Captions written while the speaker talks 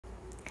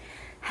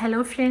Hello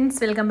friends,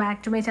 welcome back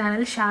to my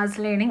channel Sha'Z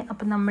Learning.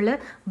 അപ്പോൾ നമ്മൾ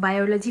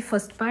biology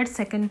first part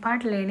second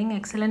part learning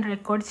excellent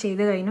record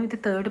ചെയ്ത് കഴിഞ്ഞു. ഇത്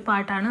third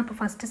പാർട്ടാണ്. അപ്പോൾ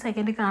ഫസ്റ്റ്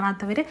സെക്കൻഡ്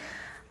കാണാത്തവർ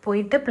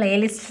പോയിട്ട്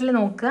പ്ലേലിസ്റ്റിൽ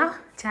നോക്കുക,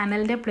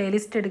 ചാനലിൻ്റെ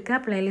പ്ലേലിസ്റ്റ് എടുക്കുക,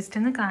 പ്ലേലിസ്റ്റിൽ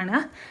നിന്ന്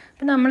കാണുക.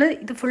 അപ്പോൾ നമ്മൾ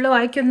ഇത് ഫുള്ള്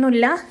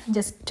വായിക്കൊന്നുമില്ല,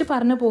 ജസ്റ്റ്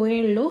പറഞ്ഞു പോയേ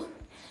ഉള്ളൂ.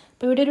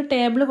 അപ്പോൾ ഇവിടെ ഒരു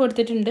ടേബിൾ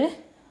കൊടുത്തിട്ടുണ്ട്.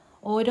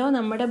 ഓരോ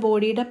നമ്മുടെ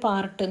ബോഡിയുടെ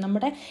പാർട്ട്,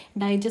 നമ്മുടെ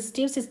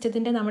ഡൈജസ്റ്റീവ്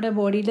സിസ്റ്റത്തിൻ്റെ നമ്മുടെ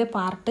ബോഡിയിലെ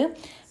പാർട്ട്,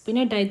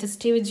 പിന്നെ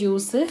ഡൈജസ്റ്റീവ്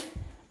ജ്യൂസ്,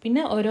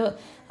 പിന്നെ ഓരോ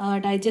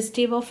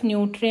digestive of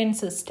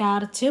nutrients,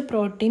 starch,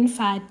 protein,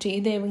 fat,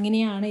 ഇത്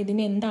എങ്ങനെയാണ്,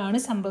 ഇതിന് എന്താണ്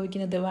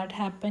സംഭവിക്കുന്നത്, വാട്ട്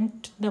ഹാപ്പൻ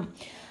ടു ദം.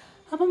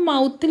 അപ്പം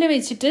മൗത്തിൽ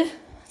വെച്ചിട്ട്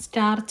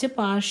സ്റ്റാർച്ച്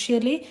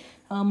പാർഷ്യലി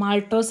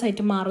മാൾട്ടോസ്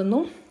ആയിട്ട് മാറുന്നു.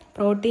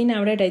 പ്രോട്ടീൻ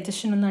അവിടെ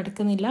ഡൈജഷൻ ഒന്നും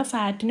നടക്കുന്നില്ല,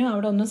 ഫാറ്റിനും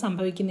അവിടെ ഒന്നും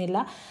സംഭവിക്കുന്നില്ല.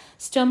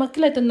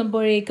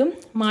 സ്റ്റൊമക്കിലെത്തുമ്പോഴേക്കും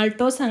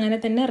മാൾട്ടോസ് അങ്ങനെ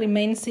തന്നെ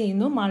റിമൈൻസ്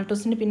ചെയ്യുന്നു,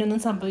 മാൾട്ടോസിന് പിന്നെ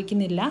ഒന്നും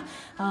സംഭവിക്കുന്നില്ല.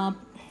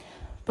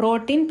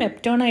 പ്രോട്ടീൻ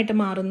പെപ്റ്റോണായിട്ട്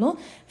മാറുന്നു,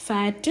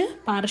 ഫാറ്റ്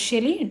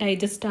പാർഷ്യലി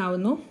ഡൈജസ്റ്റ്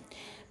ആവുന്നു.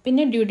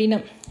 പിന്നെ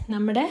ഡ്യൂഡിനം,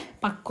 നമ്മുടെ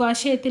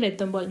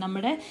പക്വാശയത്തിലെത്തുമ്പോൾ,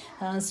 നമ്മുടെ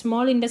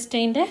സ്മോൾ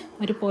ഇൻറ്റസ്റ്റൈൻ്റെ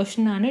ഒരു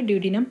പോർഷനാണ്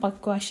ഡ്യൂഡിനം,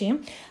 പക്വാശയം.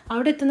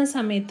 അവിടെ എത്തുന്ന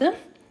സമയത്ത്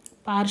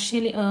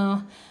പാർഷ്യലി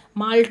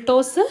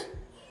മാൾട്ടോസ്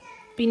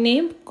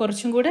പിന്നെയും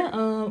കുറച്ചും കൂടെ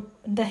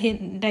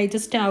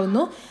ഡൈജസ്റ്റ്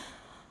ആവുന്നു.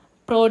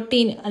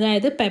 പ്രോട്ടീൻ,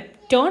 അതായത്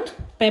പെപ്റ്റോൺ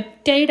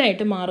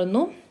പെപ്റ്റൈഡായിട്ട്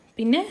മാറുന്നു.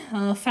 പിന്നെ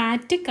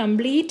ഫാറ്റ്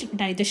കംപ്ലീറ്റ്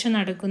ഡൈജഷൻ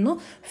നടക്കുന്നു,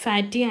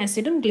 ഫാറ്റി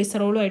ആസിഡും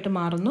ഗ്ലിസറോളും ആയിട്ട്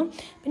മാറുന്നു.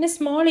 പിന്നെ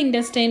small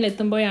ഇൻറ്റസ്റ്റൈനിൽ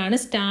എത്തുമ്പോഴാണ്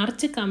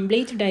starch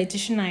complete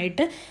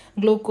ഡൈജഷനായിട്ട്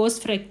glucose,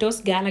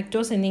 fructose,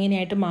 galactose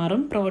എന്നിങ്ങനെയായിട്ട്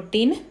മാറും.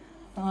 പ്രോട്ടീൻ,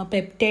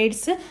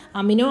 പെപ്റ്റൈഡ്സ്,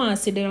 അമിനോ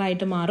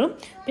ആസിഡുകളായിട്ട് മാറും.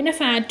 പിന്നെ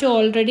ഫാറ്റ്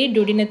ഓൾറെഡി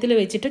ഡ്യൂഡിനത്തിൽ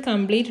വെച്ചിട്ട്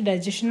കംപ്ലീറ്റ്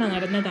ഡൈജഷൻ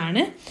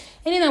നടന്നതാണ്.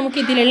 ഇനി നമുക്ക്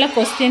ഇതിലുള്ള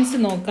ക്വസ്റ്റ്യൻസ്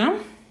നോക്കാം.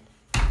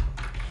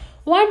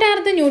 What are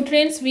the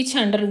nutrients which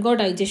undergo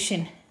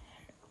digestion?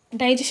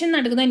 Digestion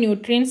നടക്കുന്ന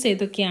ന്യൂട്രിയൻസ്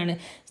ഏതൊക്കെയാണ്?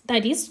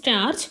 That is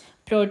starch,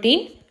 protein,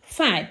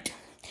 fat.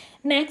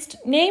 Next,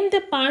 name the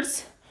parts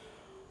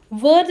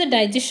where the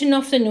digestion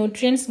of the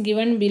nutrients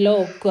given below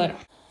occur.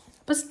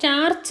 അപ്പോൾ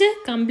starch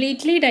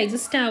completely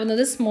digest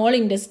ആവുന്നത് small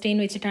intestine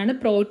വെച്ചിട്ടാണ്,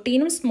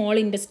 പ്രോട്ടീനും small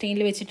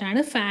ഇൻറ്റസ്റ്റൈനിൽ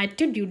വെച്ചിട്ടാണ്,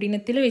 fat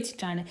ഡ്യൂഡിനത്തിൽ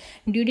വെച്ചിട്ടാണ്.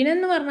 ഡ്യൂഡിനം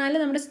എന്ന് പറഞ്ഞാൽ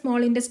നമ്മുടെ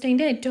സ്മോൾ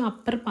ഇൻറ്റസ്റ്റൈൻ്റെ ഏറ്റവും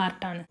അപ്പർ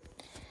പാർട്ടാണ്.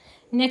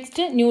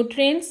 നെക്സ്റ്റ്,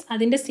 ന്യൂട്രിയൻസ്,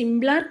 അതിൻ്റെ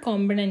സിംപ്ലർ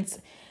കോമ്പണൻസ്,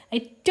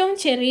 ഏറ്റവും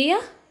ചെറിയ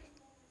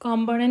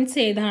കോമ്പണൻസ്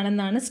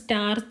ഏതാണെന്നാണ്.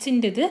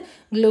 സ്റ്റാർച്ചിൻ്റെത്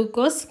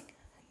ഗ്ലൂക്കോസ്,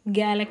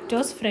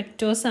 ഗാലക്ടോസ്,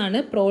 ഫ്രക്ടോസ് ആണ്.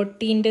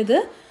 പ്രോട്ടീൻ്റെത്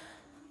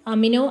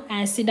അമിനോ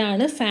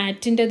ആസിഡാണ്.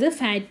 ഫാറ്റിൻ്റെത്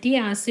ഫാറ്റി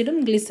ആസിഡും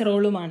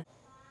ഗ്ലിസറോളുമാണ്.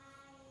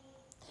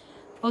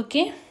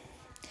 ഓക്കെ,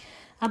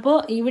 അപ്പോൾ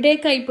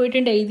ഇവിടെയൊക്കെ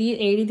ആയിപ്പോയിട്ടുണ്ട്,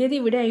 എഴുതിയത്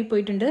ഇവിടെ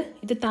ആയിപ്പോയിട്ടുണ്ട്.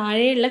 ഇത്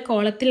താഴെയുള്ള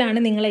കോളത്തിലാണ്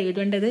നിങ്ങൾ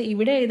എഴുതേണ്ടത്.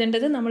 ഇവിടെ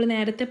എഴുതേണ്ടത് നമ്മൾ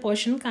നേരത്തെ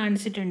പോർഷൻ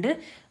കാണിച്ചിട്ടുണ്ട്.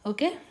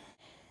 ഓക്കെ,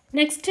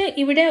 നെക്സ്റ്റ്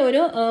ഇവിടെ ഒരു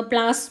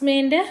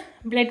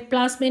ബ്ലഡ്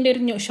പ്ലാസ്മേൻ്റെ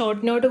ഒരു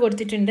ഷോർട്ട് നോട്ട്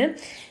കൊടുത്തിട്ടുണ്ട്.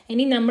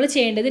 ഇനി നമ്മൾ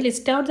ചെയ്യേണ്ടത്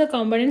list out the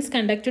components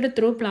conducted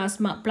through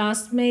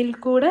പ്ലാസ്മയിൽ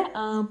കൂടെ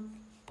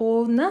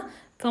പോകുന്ന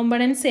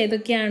കോമ്പണൻസ്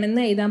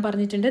ഏതൊക്കെയാണെന്ന് എഴുതാൻ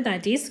പറഞ്ഞിട്ടുണ്ട്.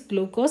 That is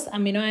glucose,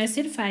 amino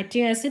acid,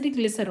 fatty acid,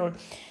 glycerol.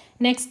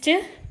 Next,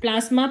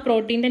 plasma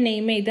പ്രോട്ടീൻ്റെ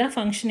name എഴുതുക,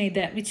 ഫംഗ്ഷൻ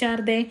എഴുതുക. Which are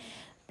they?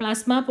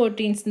 Plasma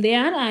proteins, they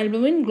are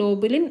albumin,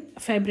 globulin,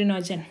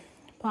 fibrinogen.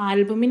 അപ്പോൾ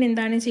ആൽബുമിൻ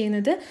എന്താണ്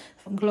ചെയ്യുന്നത്?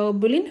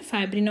 ഗ്ലോബുലിൻ,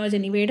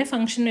 ഫൈബ്രിനോജൻ, ഇവയുടെ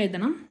ഫംഗ്ഷൻ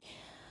എഴുതണം.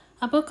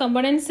 അപ്പോൾ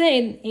കമ്പോണൻസ്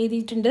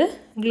എഴുതിയിട്ടുണ്ട്,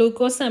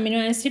 glucose, amino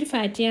acid,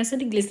 fatty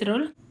acid,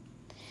 glycerol.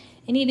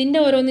 ഇനി ഇതിൻ്റെ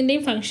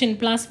ഓരോന്നിൻ്റെയും ഫംഗ്ഷൻ.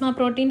 പ്ലാസ്മ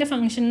പ്രോട്ടീൻ്റെ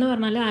ഫംഗ്ഷൻ എന്ന്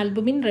പറഞ്ഞാൽ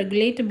albumin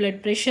regulate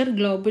blood pressure,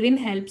 globulin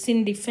helps in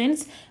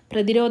defence,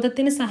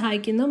 പ്രതിരോധത്തിന്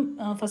സഹായിക്കുന്നു.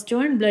 ഫസ്റ്റ്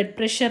വൺ ബ്ലഡ്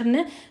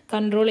പ്രഷറിന്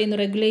കൺട്രോൾ ചെയ്യുന്നു,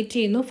 റെഗുലേറ്റ്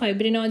ചെയ്യുന്നു.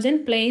 Fibrinogen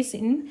place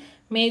in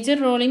major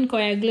role in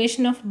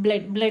coagulation of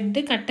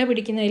blood കട്ട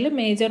പിടിക്കുന്നതിൽ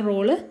മേജർ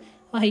റോള്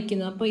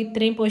വഹിക്കുന്നു. അപ്പോൾ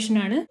ഇത്രയും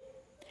പോർഷനാണ്.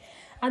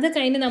 അത്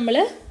കഴിഞ്ഞ് നമ്മൾ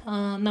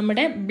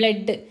നമ്മുടെ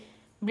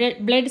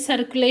ബ്ലഡ്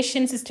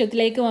സർക്കുലേഷൻ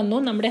സിസ്റ്റത്തിലേക്ക് വന്നു.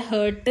 നമ്മുടെ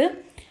ഹേർട്ട്,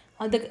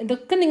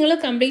 ഇതൊക്കെ നിങ്ങൾ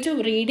കംപ്ലീറ്റ്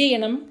റീഡ്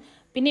ചെയ്യണം.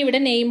 പിന്നെ ഇവിടെ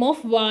name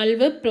of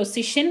valve,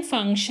 position,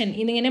 function,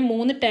 ഇതിങ്ങനെ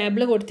 3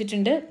 ടേബിൾ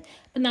കൊടുത്തിട്ടുണ്ട്.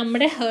 അപ്പം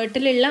നമ്മുടെ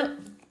ഹേർട്ടിലുള്ള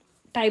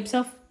ടൈപ്സ്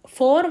ഓഫ്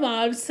 4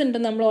 വാൾവ്സ് ഉണ്ട്,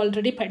 നമ്മൾ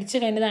ഓൾറെഡി പഠിച്ചു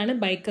കഴിഞ്ഞതാണ്.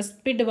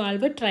 Bicuspid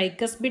valve,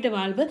 tricuspid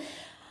valve,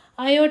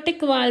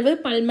 aortic valve,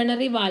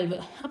 pulmonary valve.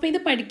 അപ്പോൾ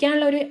ഇത്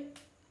പഠിക്കാനുള്ള ഒരു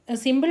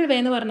സിമ്പിൾ വേ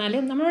എന്ന് പറഞ്ഞാൽ,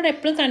 നമ്മളോട്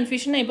എപ്പോഴും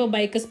കൺഫ്യൂഷൻ ആയി, ഇപ്പോൾ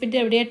ബൈക്കസ്പിഡ്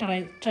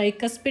എവിടെയാണ്,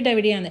 ട്രൈക്കസ്പിഡ്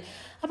എവിടെയാണ്.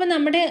 അപ്പോൾ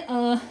നമ്മുടെ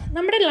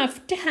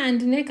ലെഫ്റ്റ്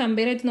ഹാൻഡിനെ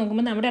കമ്പയർ ചെയ്ത്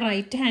നോക്കുമ്പോൾ നമ്മുടെ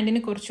റൈറ്റ് ഹാൻഡിന്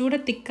കുറച്ചുകൂടെ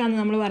തിക്കാന്ന്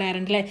നമ്മൾ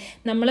പറയാറുണ്ട് അല്ലേ.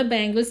 നമ്മൾ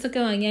ബാംഗിൾസ് ഒക്കെ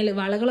വാങ്ങിയാൽ,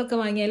 വളകളൊക്കെ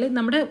വാങ്ങിയാൽ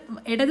നമ്മുടെ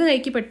ഇടത്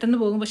കൈക്ക് പെട്ടെന്ന്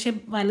പോകും, പക്ഷേ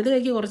വലത്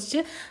കൈക്ക്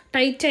കുറച്ച്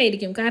ടൈറ്റ്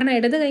ആയിരിക്കും. കാരണം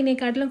ഇടത്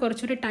കൈനേക്കാട്ടിലും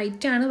കുറച്ചുകൂടി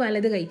ടൈറ്റാണ്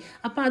വലത് കൈ.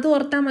 അപ്പോൾ അത്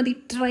ഓർത്താൽ മതി.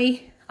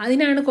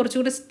 അതിനാണ്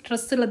കുറച്ചുകൂടി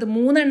സ്ട്രെസ് ഉള്ളത്.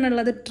 3 എണ്ണം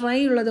ഉള്ളത് ട്രൈ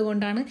ഉള്ളത്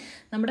കൊണ്ടാണ്.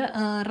 നമ്മുടെ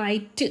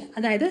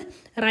അതായത്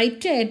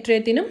റൈറ്റ്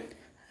ഏട്രിയത്തിനും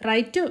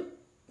റൈറ്റ്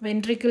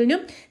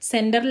വെൻട്രിക്കിളിനും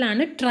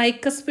സെൻറ്ററിലാണ്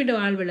ട്രൈക്കസ്പിഡ്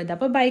വാൾവ് ഉള്ളത്.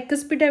 അപ്പോൾ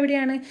ബൈക്കസ്പിഡ്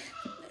എവിടെയാണ്?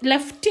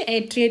 Left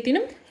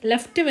ഏട്രിയത്തിനും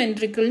left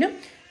വെൻട്രിക്കിളിനും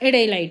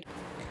ഇടയിലായിട്ട്.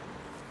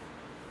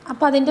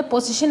 അപ്പോൾ അതിൻ്റെ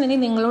പൊസിഷൻ ഇനി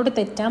നിങ്ങളോട്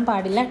തെറ്റാൻ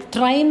പാടില്ല.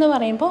 ട്രൈ എന്ന്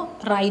പറയുമ്പോൾ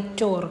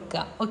റൈറ്റ്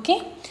ഓർക്കുക. ഓക്കെ,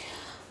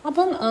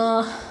 അപ്പം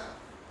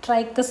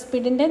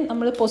ട്രൈക്കസ്പിഡിൻ്റെ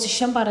നമ്മൾ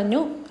പൊസിഷൻ പറഞ്ഞു,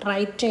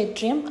 right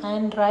atrium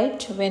and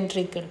right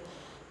ventricle.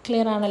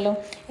 Clear ആണല്ലോ.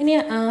 ഇനി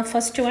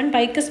first one,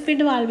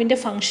 bicuspid വാൽവിൻ്റെ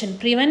function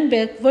prevent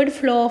backward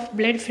flow of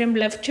blood from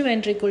left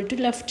ventricle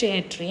to left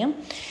atrium.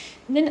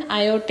 Then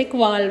aortic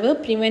valve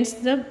prevents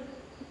the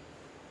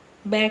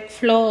back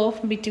flow of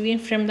between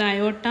from the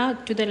aorta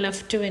to the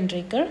left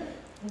ventricle.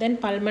 Then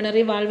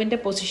pulmonary valve in the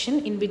position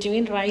in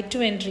between right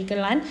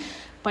ventricle and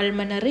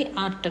pulmonary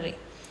artery.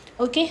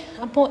 Okay,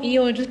 അപ്പോൾ ഈ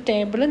ഒരു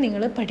table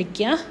നിങ്ങൾ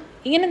പഠിക്കുക.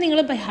 ഇങ്ങനെ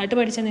നിങ്ങൾ by heart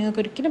പഠിച്ചാൽ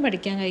നിങ്ങൾക്ക് ഒരിക്കലും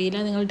പഠിക്കാൻ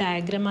കഴിയില്ല. നിങ്ങൾ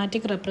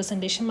ഡയഗ്രമാറ്റിക്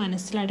റെപ്രസെൻറ്റേഷൻ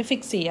മനസ്സിലായിട്ട്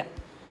ഫിക്സ് ചെയ്യുക.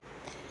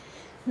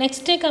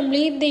 Next,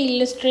 complete the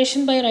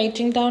illustration by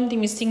writing down the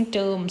missing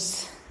terms.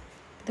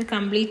 ഇത്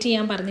കംപ്ലീറ്റ്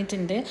ചെയ്യാൻ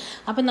പറഞ്ഞിട്ടുണ്ട്.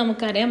 അപ്പം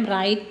നമുക്കറിയാം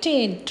റൈറ്റ്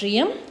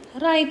ഏട്രിയം,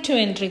 റൈറ്റ്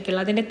വെൻട്രിക്കിൾ,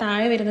 അതിൻ്റെ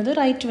താഴെ വരുന്നത്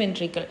right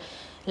ventricle,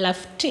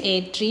 left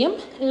atrium,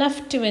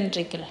 left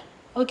ventricle.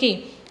 Okay,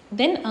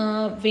 then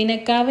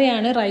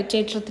വിനക്കാവയാണ് right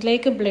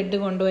ഏട്രിയത്തിലേക്ക് blood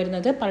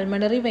കൊണ്ടുവരുന്നത്.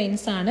 പൾമണറി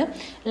വെയിൻസ് ആണ്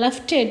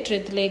ലെഫ്റ്റ്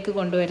ഏട്രിയത്തിലേക്ക്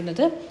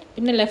കൊണ്ടുവരുന്നത്.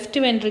 പിന്നെ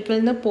ലെഫ്റ്റ്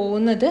വെൻട്രിക്കിളിൽ നിന്ന്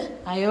പോകുന്നത്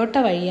അയോട്ട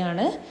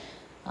വഴിയാണ്.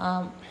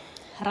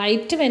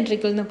 റൈറ്റ്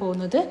വെൻട്രിക്കിളിൽ നിന്ന്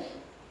പോകുന്നത്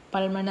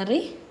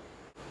പൾമണറി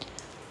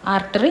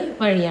ആർട്ടറി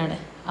വഴിയാണ്.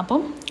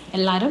 അപ്പം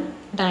എല്ലാവരും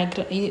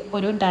ഈ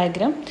ഒരു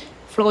ഡയഗ്രാം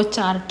ഫ്ലോ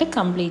ചാർട്ട്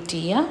കംപ്ലീറ്റ്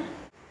ചെയ്യുക.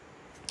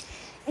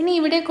 ഇനി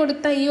ഇവിടെ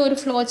കൊടുത്ത ഈ ഒരു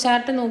ഫ്ലോ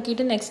ചാർട്ട്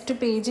നോക്കിയിട്ട് നെക്സ്റ്റ്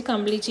പേജ്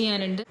കംപ്ലീറ്റ്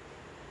ചെയ്യാനുണ്ട്.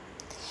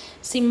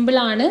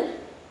 സിമ്പിളാണ്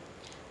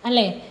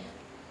അല്ലേ?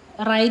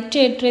 റൈറ്റ്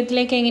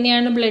ഏട്രിയത്തിലേക്ക്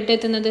എങ്ങനെയാണ് ബ്ലഡ്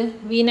എത്തുന്നത്?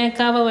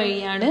 വീനക്കാവ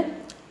വഴിയാണ്.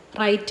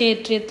 റൈറ്റ്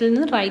ഏട്രിയത്തിൽ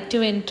നിന്ന് റൈറ്റ്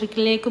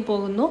വെൻട്രിക്കിലേക്ക്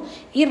പോകുന്നു.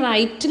 ഈ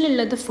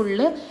റൈറ്റിലുള്ളത്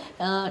ഫുള്ള്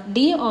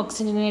ഡീ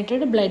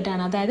ഓക്സിജനേറ്റഡ്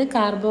ബ്ലഡാണ്, അതായത്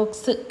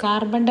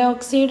കാർബൺ ഡൈ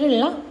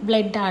ഓക്സൈഡുള്ള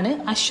ബ്ലഡാണ്,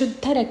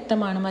 അശുദ്ധ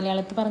രക്തമാണ്.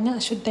 മലയാളത്തിൽ പറഞ്ഞ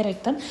അശുദ്ധ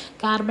രക്തം,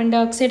 കാർബൺ ഡൈ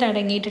ഓക്സൈഡ്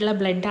അടങ്ങിയിട്ടുള്ള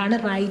ബ്ലഡാണ്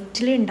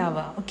റൈറ്റിൽ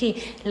ഉണ്ടാവുക. ഓക്കെ,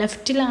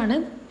 ലെഫ്റ്റിലാണ്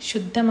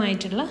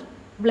ശുദ്ധമായിട്ടുള്ള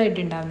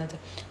ബ്ലഡ് ഉണ്ടാകുന്നത്.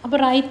 അപ്പോൾ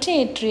റൈറ്റ്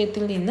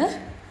ഏട്രിയത്തിൽ നിന്ന്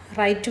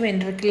റൈറ്റ്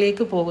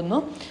വെൻട്രിക്കിലേക്ക് പോകുന്നു,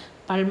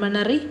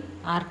 പൾമണറി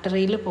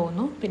ആർട്ടറിയിൽ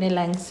പോകുന്നു, പിന്നെ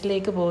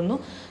ലങ്സിലേക്ക് പോകുന്നു,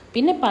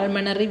 പിന്നെ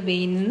പൾമണറി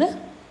വെയിനിൽ നിന്ന്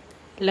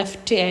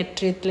ലെഫ്റ്റ്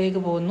ഏട്രിയത്തിലേക്ക്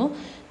പോകുന്നു,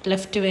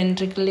 ലെഫ്റ്റ്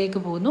വെൻട്രിക്കിളിലേക്ക്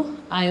പോകുന്നു,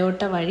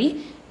 അയോട്ട വഴി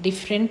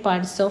different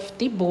parts of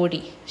the body,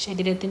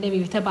 ശരീരത്തിൻ്റെ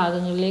വിവിധ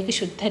ഭാഗങ്ങളിലേക്ക്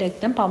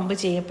ശുദ്ധരക്തം പമ്പ്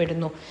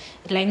ചെയ്യപ്പെടുന്നു.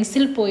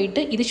 ലങ്സിൽ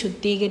പോയിട്ട് ഇത്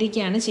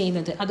ശുദ്ധീകരിക്കുകയാണ്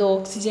ചെയ്യുന്നത്. അത്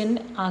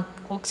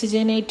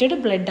ഓക്സിജനേറ്റഡ്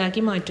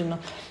ബ്ലഡാക്കി മാറ്റുന്നു.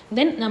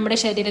 ദെൻ നമ്മുടെ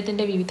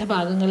ശരീരത്തിൻ്റെ വിവിധ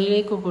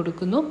ഭാഗങ്ങളിലേക്ക്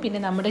കൊടുക്കുന്നു.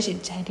 പിന്നെ നമ്മുടെ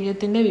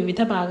ശരീരത്തിൻ്റെ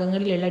വിവിധ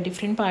ഭാഗങ്ങളിലുള്ള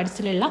ഡിഫറെൻറ്റ്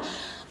പാർട്സിലുള്ള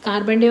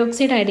കാർബൺ ഡൈ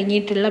ഓക്സൈഡ്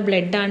അടങ്ങിയിട്ടുള്ള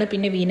ബ്ലഡാണ്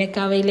പിന്നെ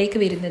വീനക്കാവയിലേക്ക്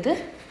വരുന്നത്.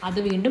 അത്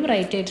വീണ്ടും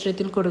റൈറ്റ്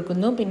ഏട്രിയത്തിൽ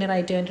കൊടുക്കുന്നു, പിന്നെ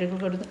റൈറ്റ് വെൻട്രിക്കിൾ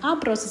കൊടുക്കുന്നു. ആ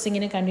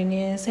പ്രോസസ്സിങ്ങിനെ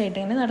കണ്ടിന്യൂസ് ആയിട്ട്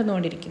ഇങ്ങനെ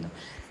നടന്നുകൊണ്ടിരിക്കുന്നു.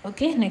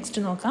 ഓക്കെ, നെക്സ്റ്റ്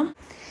നോക്കാം.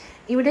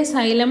 ഇവിടെ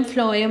xylem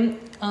phloem,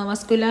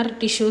 vascular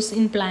tissues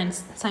in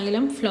plants,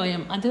 xylem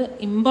phloem അത്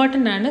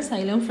ഇമ്പോർട്ടൻ്റ് ആണ്.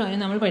 സൈലം ഫ്ലോയം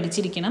നമ്മൾ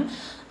പഠിച്ചിരിക്കണം.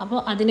 അപ്പോൾ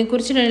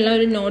അതിനെക്കുറിച്ചുള്ള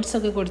ഒരു നോട്ട്സ്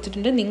ഒക്കെ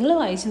കൊടുത്തിട്ടുണ്ട്, നിങ്ങൾ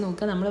വായിച്ച്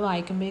നോക്കുക. നമ്മൾ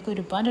വായിക്കുമ്പോഴേക്കും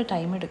ഒരുപാട്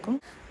ടൈം എടുക്കും.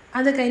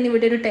 അത് കഴിഞ്ഞ്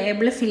ഇവിടെ ഒരു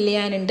ടേബിൾ ഫില്ല്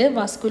ചെയ്യാനുണ്ട്.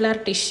 Vascular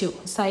tissue,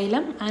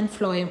 xylem and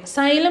phloem.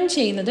 Xylem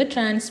ചെയ്യുന്നത്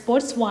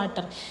ട്രാൻസ്പോർട്ട്സ്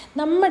വാട്ടർ.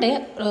 നമ്മുടെ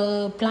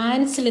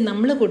പ്ലാന്റ്സിൽ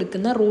നമ്മൾ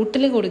കൊടുക്കുന്ന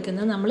റൂട്ടിൽ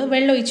കൊടുക്കുന്ന നമ്മൾ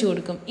വെള്ളം ഒഴിച്ച്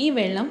കൊടുക്കും. ഈ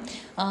വെള്ളം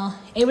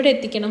എവിടെ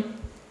എത്തിക്കണം?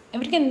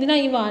 അവർക്ക്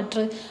എന്തിനാണ് ഈ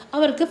വാട്ടർ?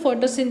 അവർക്ക്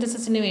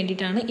ഫോട്ടോസിന്തസിന്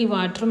വേണ്ടിയിട്ടാണ് ഈ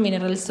വാട്ടറും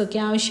മിനറൽസും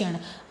ഒക്കെ ആവശ്യമാണ്.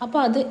 അപ്പോൾ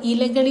അത്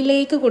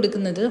ഇലകളിലേക്ക്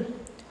കൊടുക്കുന്നത്,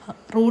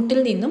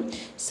 റൂട്ടിൽ നിന്നും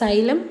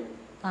സൈലം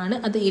ആണ്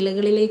അത്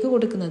ഇലകളിലേക്ക്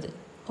കൊടുക്കുന്നത്.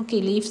 ഓക്കെ,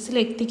 ലീവ്സിൽ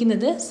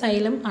എത്തിക്കുന്നത്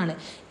സൈലം ആണ്.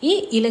 ഈ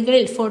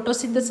ഇലകളിൽ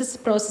ഫോട്ടോസിന്തസിസ്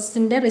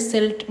പ്രോസസ്സിൻ്റെ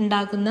റിസൾട്ട്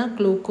ഉണ്ടാക്കുന്ന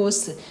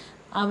ഗ്ലൂക്കോസ്,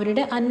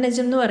 അവരുടെ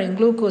അന്നജം എന്ന് പറയും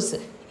ഗ്ലൂക്കോസ്.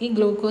 ഈ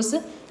ഗ്ലൂക്കോസ്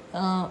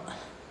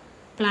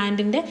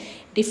പ്ലാന്റിൻ്റെ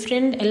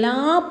ഡിഫറെൻറ്റ് എല്ലാ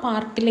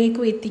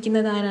പാർട്ടിലേക്കും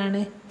എത്തിക്കുന്നത്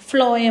ആരാണ്?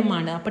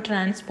 ഫ്ലോയമാണ്. അപ്പോൾ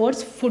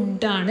ട്രാൻസ്പോർട്ട്സ്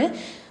ഫുഡാണ്.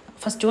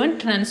 First one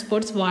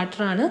transports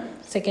വാട്ടറാണ്,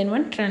 second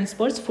one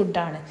transports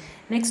ഫുഡാണ്.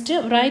 Next,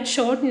 write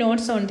short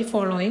notes on the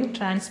following: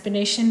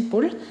 transpiration,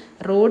 pull,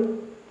 road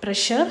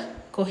pressure,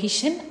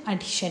 cohesion,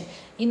 addition.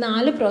 ഈ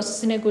 4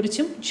 പ്രോസസ്സിനെ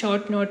കുറിച്ചും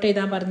ഷോർട്ട് നോട്ട്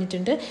എഴുതാൻ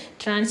പറഞ്ഞിട്ടുണ്ട്.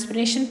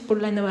 ട്രാൻസ്പിരേഷൻ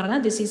പുൾ എന്ന്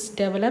പറഞ്ഞാൽ this is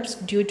develops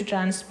due to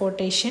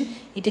transportation.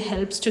 It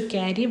helps to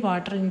carry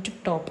water in to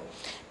top.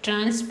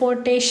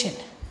 Transportation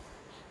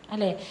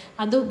അല്ലേ,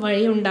 അത്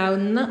വഴി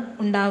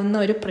ഉണ്ടാവുന്ന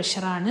ഒരു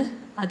പ്രഷറാണ്.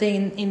 അത്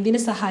എന്തിനു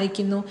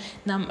സഹായിക്കുന്നു?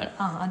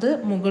 അത്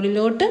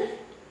മുകളിലോട്ട്,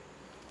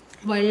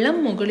 വെള്ളം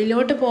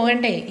മുകളിലോട്ട്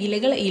പോകണ്ടേ?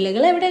 ഇലകൾ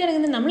എവിടെ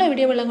കിടക്കുന്നത്? നമ്മൾ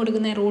എവിടെയാണ് വെള്ളം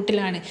കൊടുക്കുന്നത്?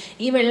 റൂട്ടിലാണ്.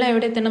 ഈ വെള്ളം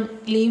എവിടെ എത്തണം?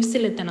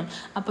 ലീവ്സിലെത്തണം.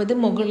 അപ്പോൾ ഇത്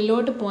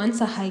മുകളിലോട്ട് പോകാൻ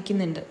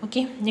സഹായിക്കുന്നുണ്ട്.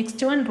 Okay,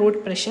 next one,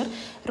 root pressure.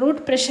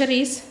 Root pressure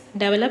is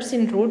develops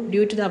in root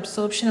due to the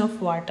absorption of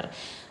water.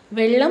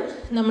 വെള്ളം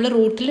നമ്മൾ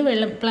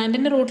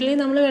പ്ലാന്റിൻ്റെ റൂട്ടിൽ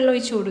നമ്മൾ വെള്ളം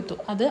ഒഴിച്ച് കൊടുത്തു,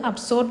 അത്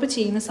അബ്സോർബ്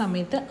ചെയ്യുന്ന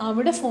സമയത്ത്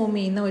അവിടെ ഫോം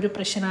ചെയ്യുന്ന ഒരു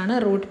പ്രഷറാണ്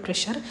റൂട്ട്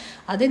പ്രഷർ.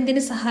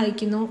 അതെന്തിനു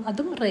സഹായിക്കുന്നു?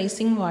 അതും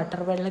റൈസിങ്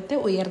വാട്ടർ, വെള്ളത്തെ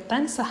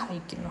ഉയർത്താൻ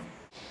സഹായിക്കുന്നു.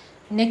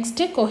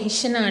 Next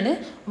കൊഹിഷനാണ്.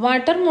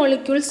 Water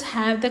molecules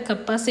have the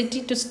capacity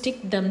to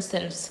stick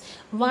themselves.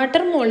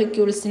 Water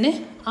മോളിക്യൂൾസിന്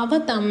അവ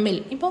തമ്മിൽ,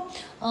 ഇപ്പോൾ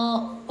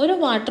ഒരു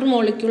വാട്ടർ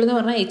മോളിക്യൂൾ എന്ന്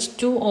പറഞ്ഞാൽ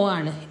H2O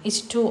ആണ്.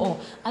 H2O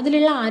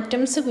അതിലുള്ള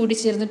ആറ്റംസ് കൂടി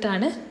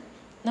ചേർന്നിട്ടാണ്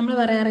നമ്മൾ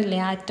പറയാറില്ലേ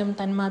ആറ്റം,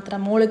 തന്മാത്ര,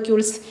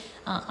 മോളിക്യൂൾസ്,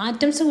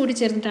 ആറ്റംസ് കൂടി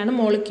ചേർന്നിട്ടാണ്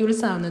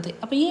മോളിക്യൂൾസ് ആവുന്നത്.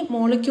 അപ്പോൾ ഈ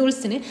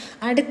മോളിക്യൂൾസിന്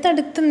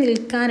അടുത്തടുത്ത്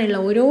നിൽക്കാനുള്ള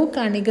ഓരോ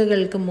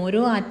കണികകൾക്കും,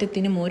 ഓരോ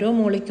ആറ്റത്തിനും, ഓരോ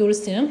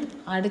മോളിക്യൂൾസിനും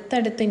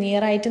അടുത്തടുത്ത്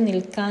നിയറായിട്ട്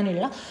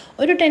നിൽക്കാനുള്ള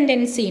ഒരു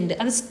ടെൻഡൻസി ഉണ്ട്.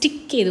 അത്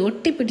സ്റ്റിക്ക് ചെയ്ത്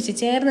ഒട്ടിപ്പിടിച്ച്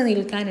ചേർന്ന്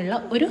നിൽക്കാനുള്ള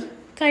ഒരു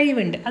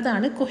കഴിവുണ്ട്.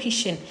 അതാണ്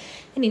കൊഹിഷൻ.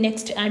 ഇനി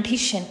നെക്സ്റ്റ്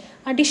അഡിഷൻ.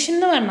 അഡിഷൻ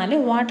എന്ന് പറഞ്ഞാൽ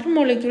water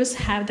molecules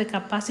have the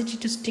capacity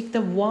to stick the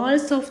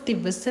walls of the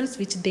vessels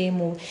which they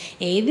move.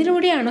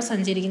 ഏതിലൂടെയാണോ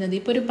സഞ്ചരിക്കുന്നത്,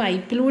 ഇപ്പോൾ ഒരു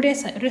പൈപ്പിലൂടെ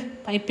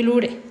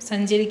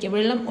സഞ്ചരിക്കുക,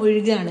 വെള്ളം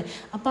ഒഴുകുകയാണ്.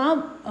 അപ്പോൾ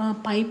ആ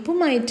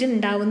പൈപ്പുമായിട്ട്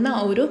ഉണ്ടാവുന്ന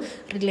ഒരു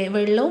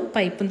വെള്ളവും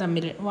പൈപ്പും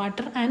തമ്മിൽ,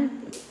 വാട്ടർ ആൻഡ്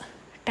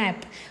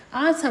ടാപ്പ്,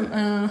 ആ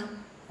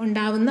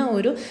ഉണ്ടാവുന്ന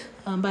ഒരു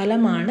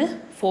ബലമാണ്,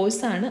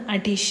 ഫോഴ്സാണ്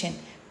അഡീഷൻ.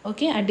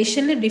 ഓക്കെ,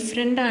 അഡീഷനിൽ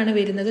ഡിഫറെൻ്റ് ആണ്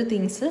വരുന്നത്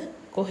things.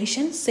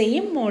 Cohesion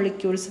same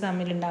molecules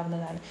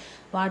തമ്മിലുണ്ടാവുന്നതാണ്.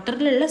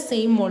 വാട്ടറിലുള്ള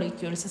same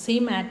molecules,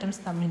 same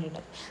atoms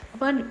തമ്മിലുള്ളത്.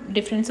 അപ്പോൾ ആ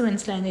ഡിഫറൻസ്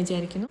മനസ്സിലായെന്ന്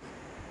വിചാരിക്കുന്നു.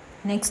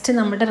 നെക്സ്റ്റ്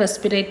നമ്മുടെ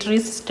റെസ്പിറേറ്ററി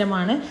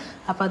സിസ്റ്റമാണ്.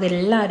 അപ്പോൾ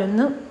അതെല്ലാവരും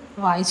ഒന്ന്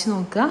വായിച്ച്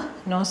നോക്കുക.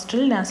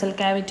 Nostril, nasal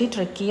cavity,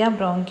 trachea,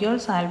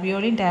 bronchioles,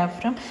 ആൽവിയോളി,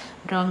 diaphragm,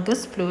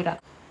 bronchus, പ്ലൂര.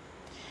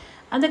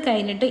 അത്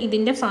കഴിഞ്ഞിട്ട്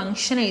ഇതിൻ്റെ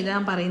ഫങ്ഷൻ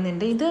എഴുതാൻ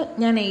പറയുന്നുണ്ട്. ഇത്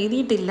ഞാൻ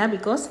എഴുതിയിട്ടില്ല,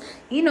 ബിക്കോസ്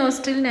ഈ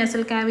നോസ്ട്രിൽ,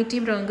 നാസൽ കാവിറ്റി,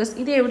 ബ്രോങ്കസ്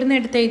ഇത് എവിടെ നിന്ന്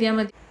എടുത്ത് എഴുതിയാൽ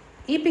മതി.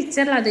 ഈ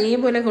പിക്ചറിൽ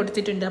അതേപോലെ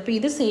കൊടുത്തിട്ടുണ്ട്. അപ്പോൾ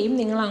ഇത് സെയിം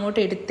നിങ്ങൾ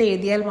അങ്ങോട്ട് എടുത്ത്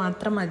എഴുതിയാൽ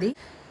മാത്രം മതി.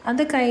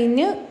 അത്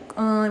കഴിഞ്ഞ്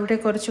ഇവിടെ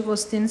കുറച്ച്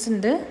ക്വസ്റ്റ്യൻസ്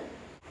ഉണ്ട്.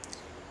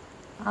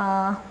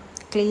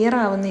 ക്ലിയർ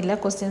ആവുന്നില്ല,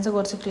 ക്വസ്റ്റ്യൻസ്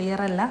കുറച്ച്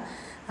ക്ലിയർ അല്ല.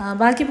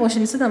 ബാക്കി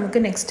പോർഷൻസ് നമുക്ക്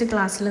നെക്സ്റ്റ്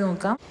ക്ലാസ്സിൽ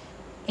നോക്കാം.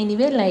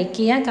 എനിവേ ലൈക്ക്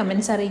ചെയ്യുക,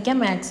 കമൻറ്റ്സ് അറിയിക്കുക,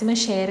 മാക്സിമം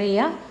ഷെയർ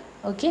ചെയ്യുക.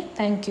 Okay,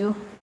 thank you.